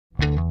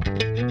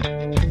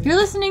You're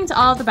listening to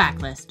All the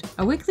Backlist,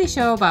 a weekly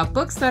show about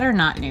books that are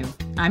not new.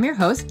 I'm your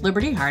host,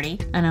 Liberty Hardy,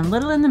 and I'm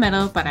little in the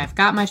middle, but I've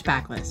got much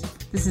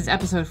backlist. This is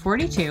episode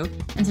 42,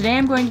 and today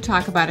I'm going to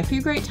talk about a few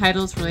great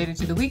titles related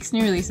to the week's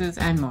new releases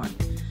and more.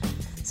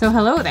 So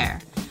hello there.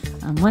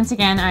 Once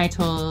again, I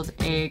told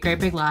a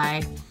great big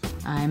lie.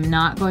 I'm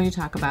not going to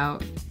talk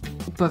about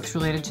books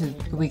related to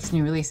the week's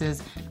new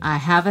releases. I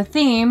have a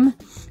theme,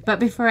 but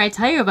before I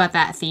tell you about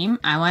that theme,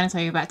 I want to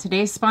tell you about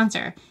today's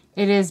sponsor.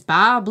 It is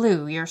Ba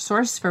Blue, your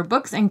source for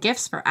books and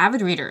gifts for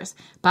avid readers.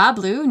 Ba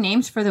Blue,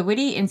 named for the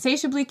witty,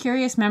 insatiably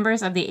curious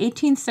members of the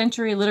 18th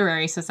Century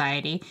Literary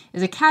Society,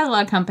 is a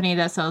catalog company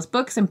that sells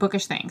books and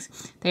bookish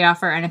things. They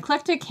offer an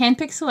eclectic,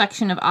 hand-picked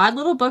selection of odd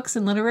little books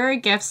and literary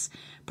gifts,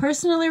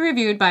 personally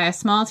reviewed by a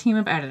small team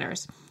of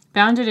editors.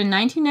 Founded in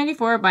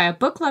 1994 by a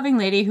book-loving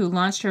lady who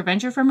launched her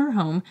venture from her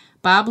home,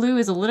 Ba Blue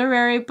is a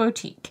literary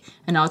boutique,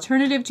 an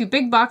alternative to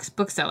big-box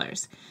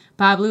booksellers.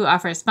 Ba Blue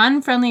offers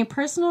fun, friendly,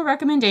 personal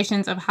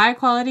recommendations of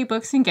high-quality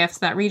books and gifts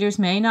that readers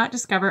may not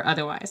discover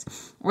otherwise.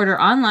 Order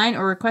online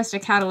or request a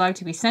catalog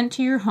to be sent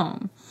to your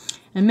home.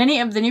 And many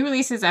of the new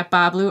releases at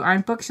Ba Blue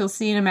aren't books you'll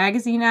see in a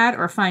magazine ad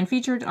or find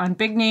featured on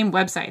big-name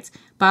websites.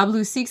 Ba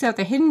Blue seeks out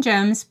the hidden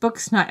gems,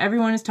 books not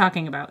everyone is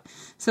talking about.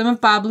 Some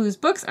of Ba Blue's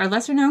books are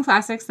lesser-known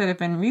classics that have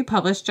been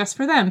republished just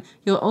for them.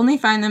 You'll only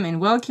find them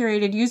in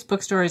well-curated used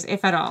bookstores,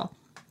 if at all.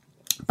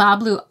 Ba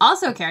Blue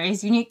also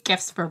carries unique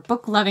gifts for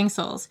book-loving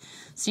souls.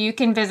 So you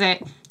can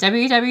visit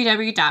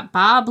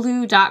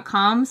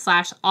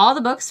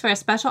www.bablue.com/allthebooks for a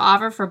special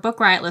offer for Book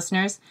Riot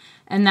listeners.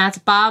 And that's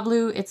Ba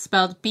Blue. It's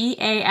spelled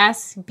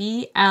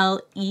BASBLEU.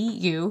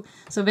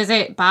 So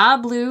visit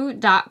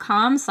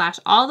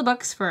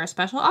bablue.com/allthebooks for a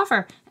special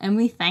offer. And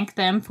we thank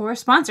them for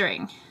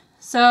sponsoring.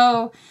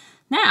 So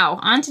now,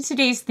 on to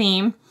today's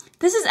theme.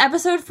 This is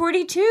episode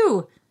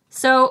 42.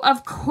 So,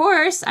 of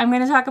course, I'm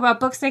going to talk about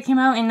books that came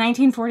out in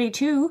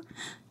 1942.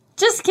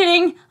 Just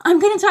kidding. I'm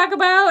going to talk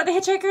about The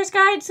Hitchhiker's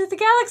Guide to the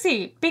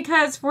Galaxy,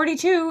 because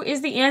 42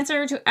 is the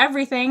answer to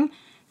everything,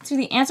 to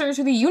the answer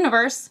to the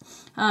universe.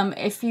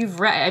 If you've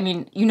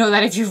read, you know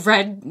that if you've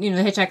read, The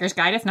Hitchhiker's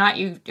Guide. If not,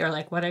 you are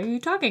like, what are you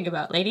talking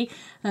about, lady?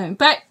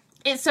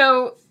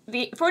 So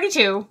the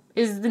 42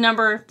 is the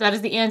number that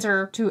is the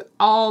answer to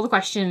all the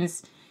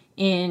questions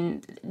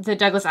in the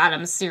Douglas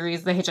Adams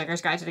series, The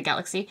Hitchhiker's Guide to the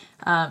Galaxy.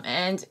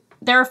 And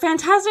they're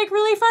fantastic,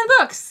 really fun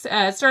books.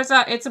 It starts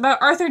out, it's about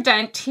Arthur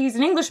Dent. He's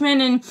an Englishman,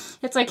 and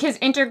it's like his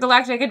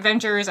intergalactic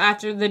adventures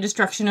after the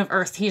destruction of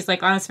Earth. He's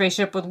like on a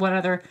spaceship with one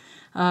other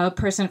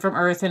person from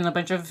Earth and a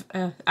bunch of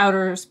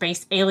outer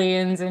space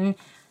aliens and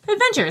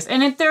adventures.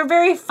 And they're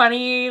very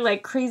funny,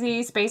 like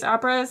crazy space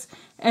operas.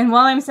 And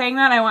while I'm saying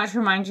that, I want to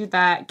remind you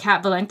that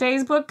Kat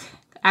Valente's book,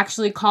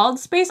 actually called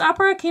Space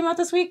Opera, came out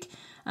this week.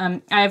 I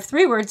have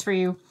 3 words for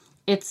you.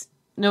 This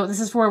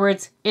is 4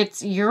 words.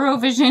 It's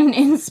Eurovision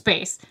in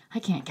space. I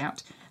can't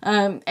count.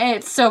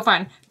 It's so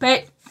fun.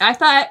 But I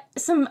thought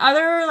some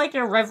other like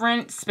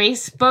irreverent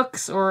space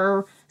books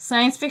or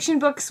science fiction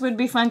books would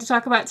be fun to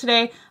talk about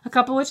today. A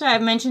couple which I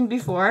have mentioned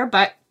before,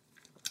 but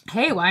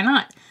hey, why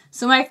not?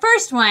 So my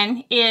first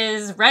one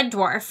is Red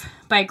Dwarf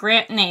by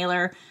Grant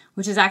Naylor,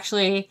 which is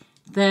actually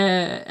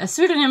a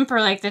pseudonym for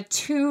like the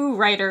 2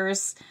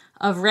 writers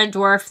of Red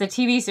Dwarf, the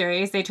TV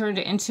series. They turned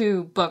it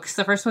into books.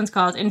 The first one's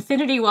called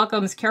Infinity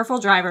Welcomes Careful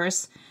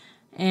Drivers,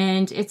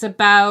 and it takes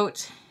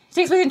place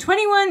in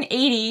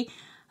 2180,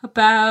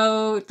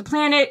 about the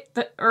planet,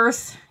 the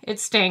Earth. It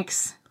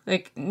stinks.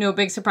 Like, no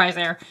big surprise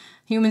there.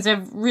 Humans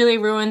have really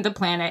ruined the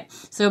planet.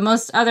 So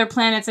most other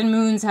planets and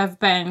moons have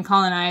been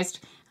colonized,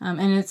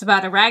 and it's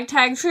about a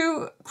ragtag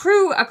crew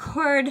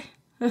aboard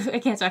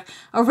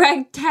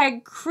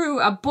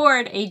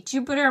a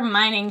Jupiter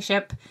mining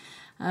ship.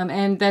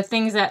 And the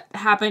things that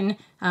happen,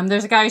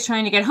 there's a guy who's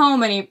trying to get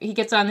home, and he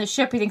gets on the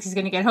ship. He thinks he's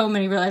going to get home,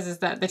 and he realizes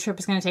that the trip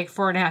is going to take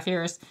 4.5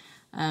 years.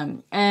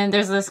 And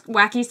there's this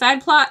wacky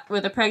side plot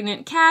with a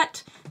pregnant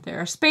cat. There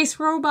are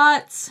space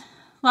robots.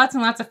 Lots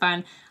and lots of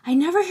fun. I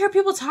never hear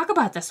people talk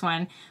about this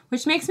one,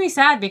 which makes me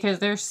sad because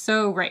they're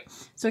so great.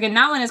 So again,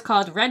 that one is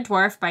called Red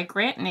Dwarf by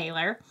Grant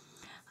Naylor.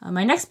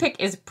 My next pick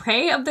is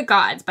Prey of the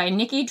Gods by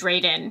Nikki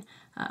Drayden.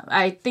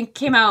 I think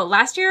came out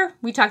last year.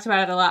 We talked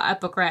about it a lot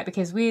at Book Riot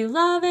because we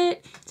love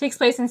it. It takes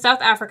place in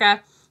South Africa.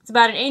 It's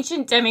about an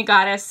ancient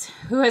demigoddess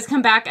who has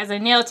come back as a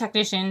nail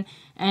technician,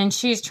 and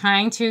she's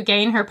trying to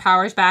gain her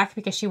powers back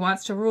because she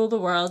wants to rule the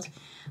world.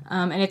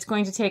 And it's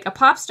going to take a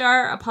pop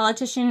star, a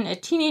politician, a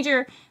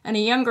teenager, and a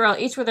young girl,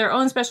 each with their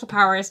own special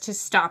powers, to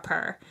stop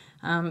her.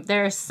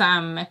 There's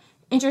some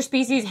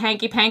interspecies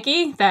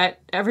hanky-panky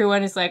that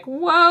everyone is like,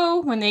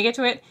 whoa, when they get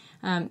to it.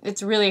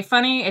 It's really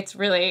funny. It's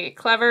really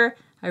clever.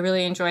 I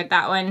really enjoyed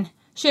that one.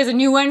 She has a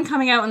new one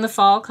coming out in the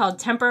fall called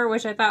Temper,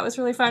 which I thought was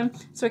really fun.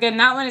 So again,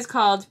 that one is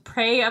called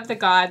Prey of the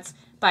Gods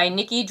by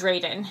Nikki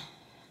Drayden.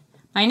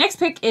 My next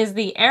pick is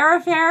The Air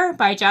Affair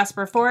by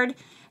Jasper Fforde.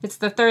 It's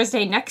the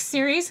Thursday Next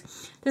series.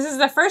 This is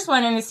the first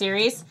one in the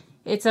series.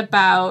 It's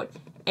about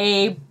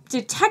a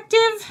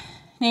detective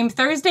named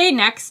Thursday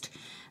Next.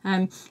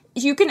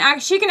 She can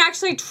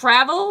actually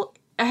travel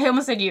I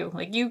almost said you.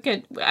 Like, you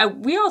could,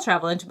 we all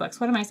travel into books.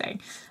 What am I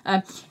saying?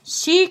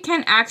 She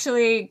can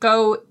actually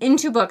go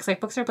into books. Like,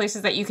 books are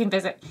places that you can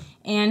visit.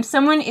 And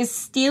someone is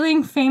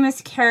stealing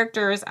famous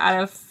characters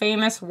out of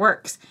famous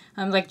works.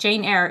 Like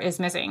Jane Eyre is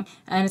missing.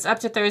 And it's up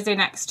to Thursday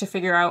Next to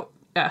figure out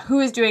who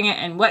is doing it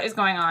and what is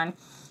going on.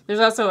 There's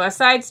also a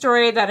side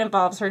story that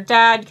involves her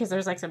dad, because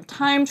there's like some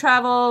time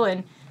travel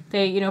and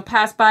they,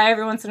 pass by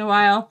every once in a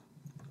while.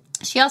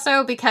 She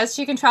also, because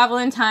she can travel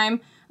in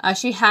time,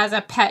 she has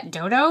a pet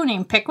dodo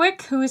named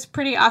Pickwick, who is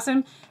pretty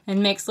awesome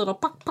and makes little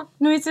puck puck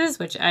noises,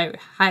 which I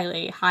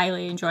highly,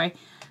 highly enjoy.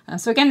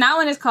 So again, that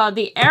one is called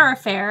The Eyre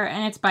Affair,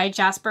 and it's by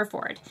Jasper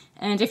Fforde.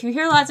 And if you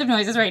hear lots of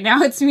noises right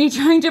now, it's me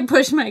trying to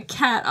push my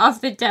cat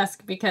off the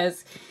desk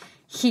because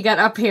he got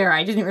up here.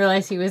 I didn't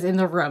realize he was in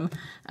the room.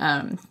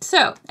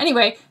 So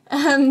anyway,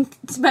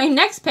 my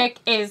next pick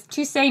is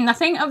To Say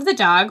Nothing of the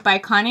Dog by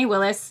Connie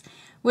Willis,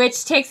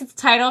 which takes its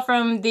title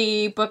from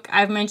the book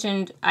I've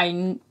mentioned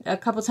a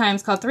couple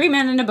times called Three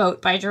Men in a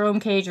Boat by Jerome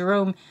K.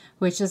 Jerome,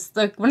 which is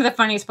one of the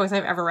funniest books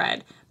I've ever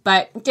read.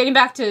 But getting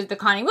back to the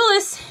Connie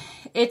Willis,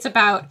 it's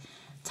about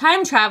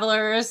time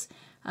travelers,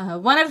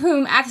 one of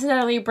whom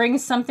accidentally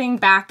brings something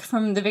back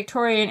from the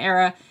Victorian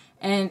era,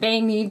 and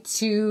they need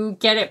to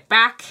get it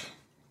back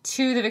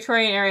to the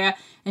Victorian era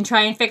and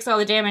try and fix all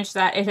the damage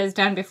that it has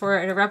done before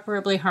it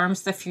irreparably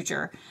harms the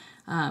future.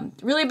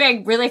 Really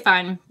big, really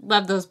fun.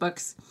 Love those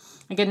books.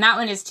 Again, that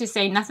one is To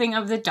Say Nothing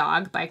of the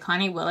Dog by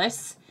Connie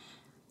Willis.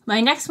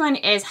 My next one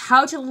is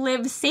How to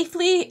Live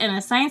Safely in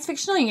a Science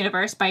Fictional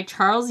Universe by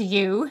Charles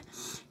Yu.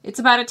 It's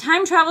about a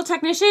time travel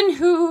technician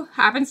who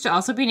happens to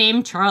also be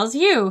named Charles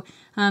Yu.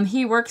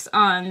 He works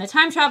on the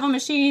time travel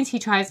machines. He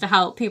tries to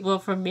help people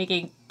from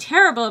making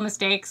terrible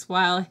mistakes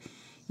while,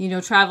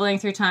 traveling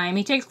through time.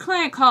 He takes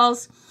client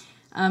calls,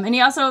 and he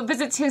also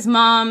visits his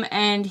mom,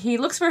 and he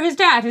looks for his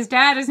dad. His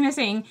dad is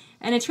missing,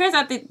 and it turns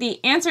out that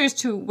the answers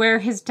to where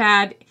his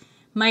dad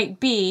might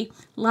be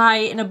lie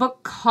in a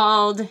book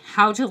called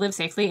How to Live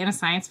Safely in a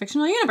Science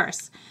Fictional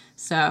Universe.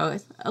 So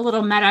a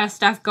little meta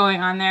stuff going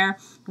on there.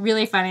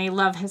 Really funny.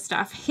 Love his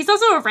stuff. He's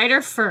also a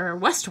writer for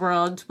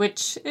Westworld,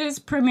 which is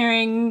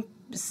premiering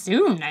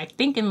soon, I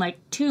think in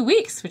 2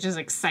 weeks, which is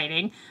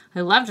exciting. I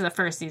loved the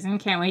first season.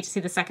 Can't wait to see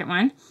the second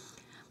one.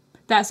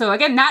 So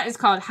again, that is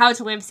called How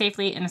to Live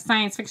Safely in a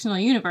Science Fictional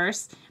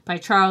Universe by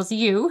Charles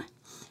Yu.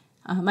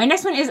 My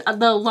next one is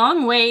The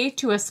Long Way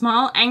to a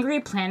Small Angry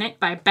Planet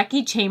by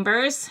Becky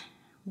Chambers.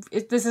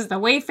 This is the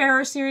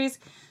Wayfarer series.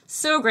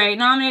 So great.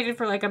 Nominated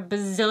for a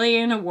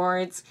bazillion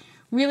awards.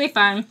 Really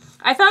fun.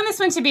 I found this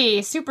one to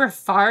be super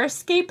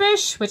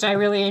Farscape-ish, which I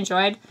really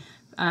enjoyed.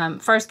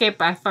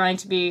 Farscape I find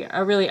to be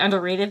a really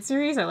underrated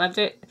series. I loved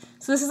it.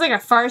 So this is a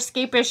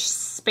Farscape-ish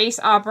space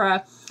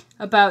opera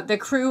about the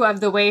crew of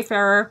the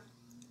Wayfarer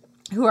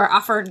who are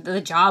offered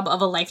the job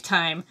of a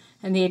lifetime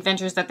and the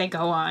adventures that they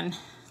go on.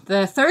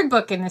 The third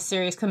book in this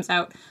series comes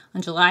out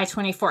on July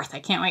 24th. I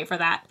can't wait for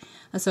that.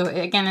 So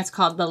again, it's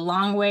called The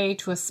Long Way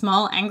to a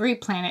Small Angry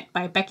Planet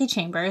by Becky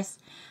Chambers.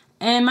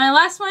 And my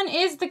last one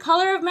is The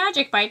Color of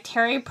Magic by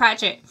Terry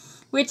Pratchett,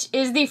 which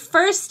is the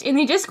first in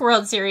the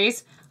Discworld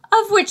series,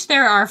 of which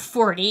there are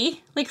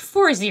 40,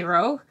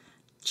 40.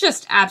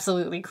 Just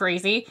absolutely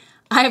crazy.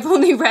 I've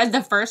only read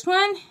the first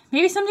one.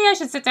 Maybe someday I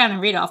should sit down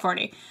and read all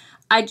 40.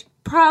 I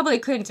probably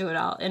couldn't do it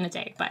all in a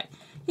day, but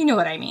you know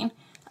what I mean.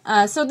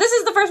 So this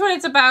is the first one.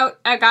 It's about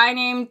a guy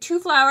named Two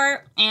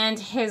Flower and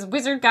his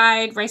wizard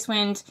guide,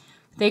 Racewind.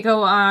 They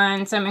go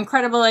on some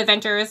incredible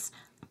adventures.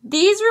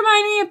 These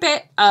remind me a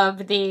bit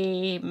of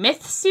the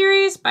Myth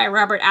series by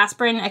Robert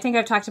Asprin. I think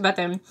I've talked about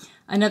them.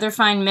 Another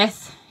Fine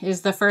Myth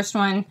is the first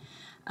one.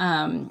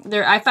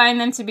 I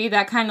find them to be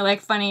that kind of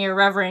funny,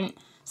 irreverent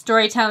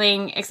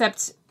storytelling,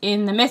 except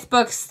in the Myth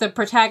books, the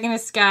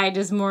protagonist's guide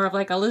is more of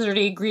a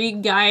lizardy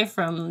Greek guy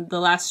from The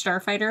Last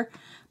Starfighter,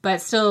 but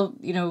still,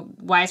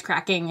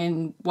 wisecracking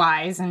and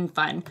wise and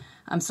fun.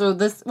 So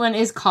this one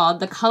is called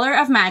The Color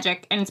of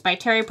Magic, and it's by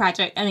Terry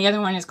Pratchett, and the other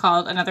one is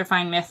called Another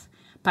Fine Myth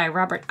by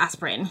Robert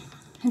Asprin.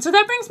 And so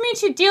that brings me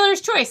to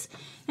Dealer's Choice.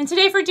 And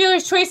today for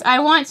Dealer's Choice, I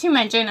want to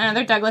mention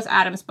another Douglas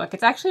Adams book.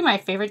 It's actually my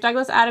favorite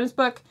Douglas Adams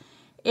book.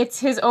 It's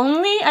his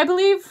only, I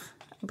believe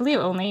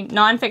only,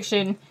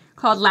 nonfiction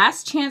called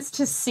Last Chance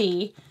to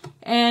See.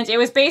 And it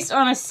was based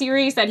on a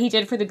series that he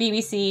did for the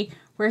BBC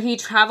where he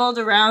traveled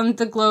around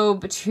the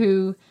globe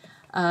to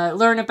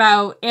learn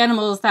about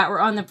animals that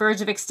were on the verge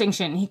of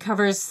extinction. He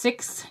covers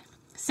six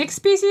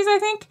species, I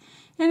think,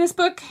 in this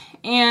book.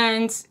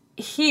 And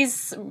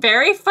he's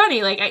very funny.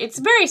 It's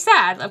very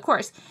sad, of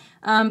course.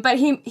 But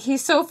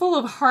he's so full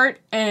of heart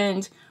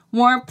and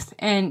warmth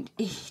and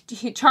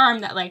charm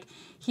that,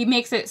 he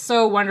makes it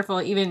so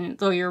wonderful, even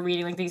though you're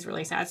reading these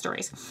really sad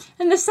stories.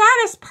 And the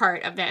saddest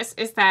part of this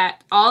is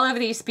that all of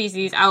these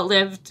species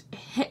outlived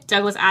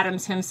Douglas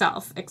Adams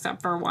himself,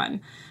 except for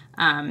one.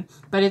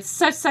 But it's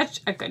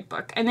such a good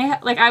book. And they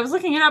I was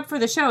looking it up for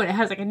the show, and it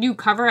has a new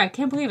cover. I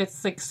can't believe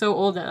it's so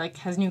old that it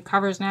has new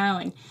covers now,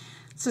 and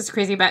it's just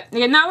crazy. But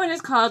again, that one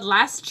is called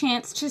Last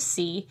Chance to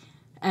See,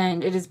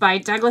 and it is by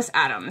Douglas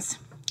Adams.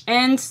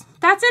 And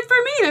that's it for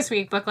me this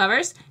week, book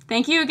lovers.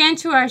 Thank you again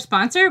to our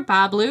sponsor,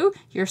 Babblu,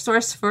 your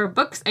source for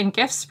books and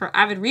gifts for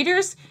avid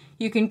readers.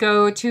 You can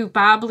go to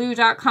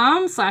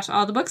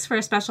babblu.com/allthebooks for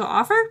a special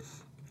offer.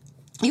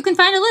 You can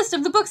find a list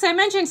of the books I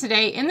mentioned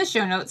today in the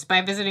show notes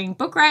by visiting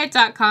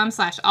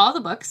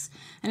bookriot.com/allthebooks.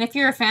 And if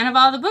you're a fan of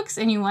All the Books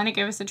and you want to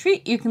give us a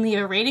treat, you can leave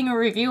a rating or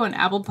review on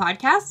Apple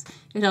Podcasts.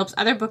 It helps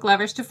other book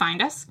lovers to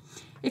find us.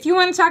 If you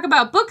want to talk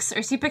about books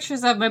or see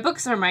pictures of my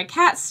books or my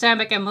cats,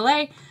 Steinbeck and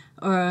Malay,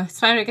 or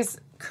Steinbeck is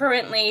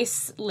currently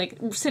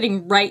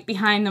sitting right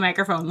behind the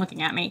microphone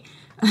looking at me,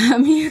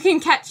 you can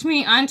catch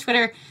me on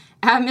Twitter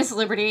at Miss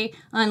Liberty,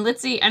 on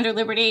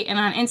Litzy_Liberty, and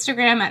on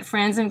Instagram at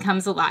Friends and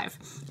Comes Alive.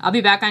 I'll be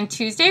back on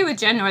Tuesday with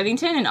Jen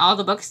Northington and All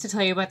the Books to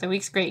tell you about the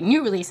week's great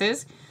new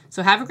releases.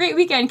 So have a great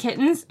weekend,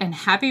 kittens, and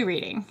happy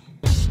reading.